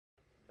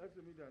Ask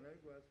me that.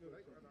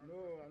 No,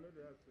 I know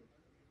the answer.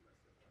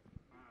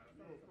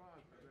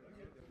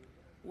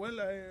 Well,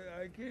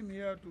 I came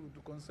here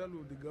to consult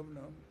with the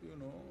governor,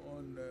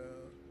 on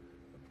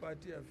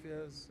party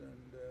affairs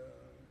and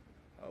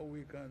how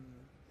we can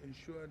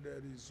ensure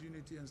there is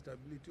unity and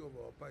stability of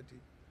our party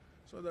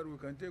so that we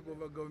can take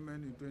over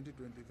government in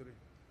 2023.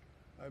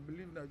 I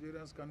believe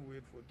Nigerians can't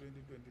wait for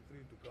 2023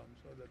 to come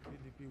so that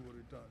PDP will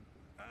return.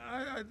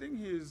 I think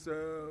he is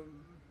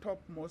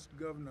topmost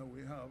governor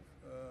we have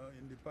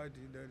in the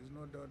party. There is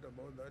no doubt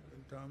about that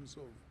in terms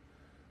of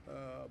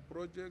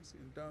projects,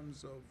 in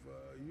terms of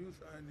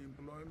youth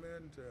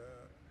unemployment,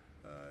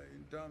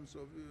 in terms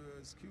of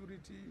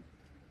security.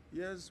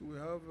 Yes, we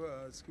have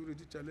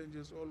security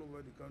challenges all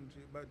over the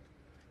country, but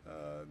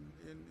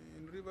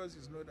in Rivers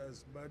it's not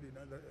as bad in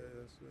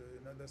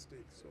other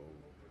states. So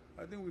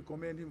I think we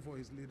commend him for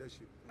his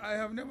leadership. I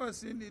have never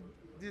seen it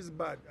this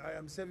bad. I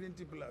am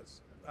 70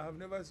 plus. I have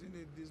never seen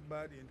it this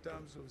bad in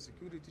terms of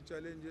security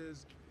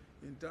challenges,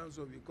 in terms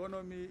of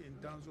economy, in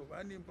terms of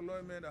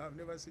unemployment. I have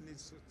never seen it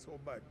so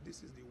bad.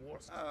 This is the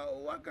worst.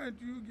 Why can't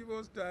you give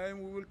us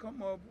time? We will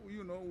come up,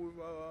 with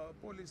our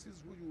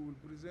policies which we will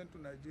present to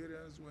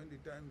Nigerians when the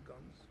time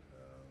comes.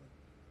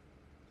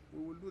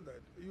 We will do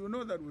that. You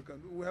know that we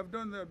can. We have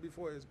done that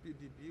before as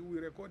PDP. We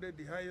recorded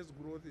the highest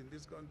growth in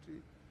this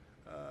country,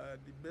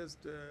 the best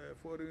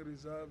foreign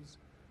reserves.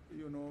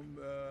 We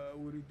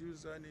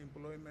reduce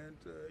unemployment.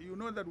 You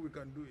know that we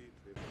can do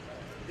it.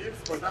 Yes,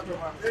 for that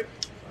one,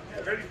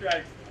 very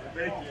clear,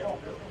 very clear.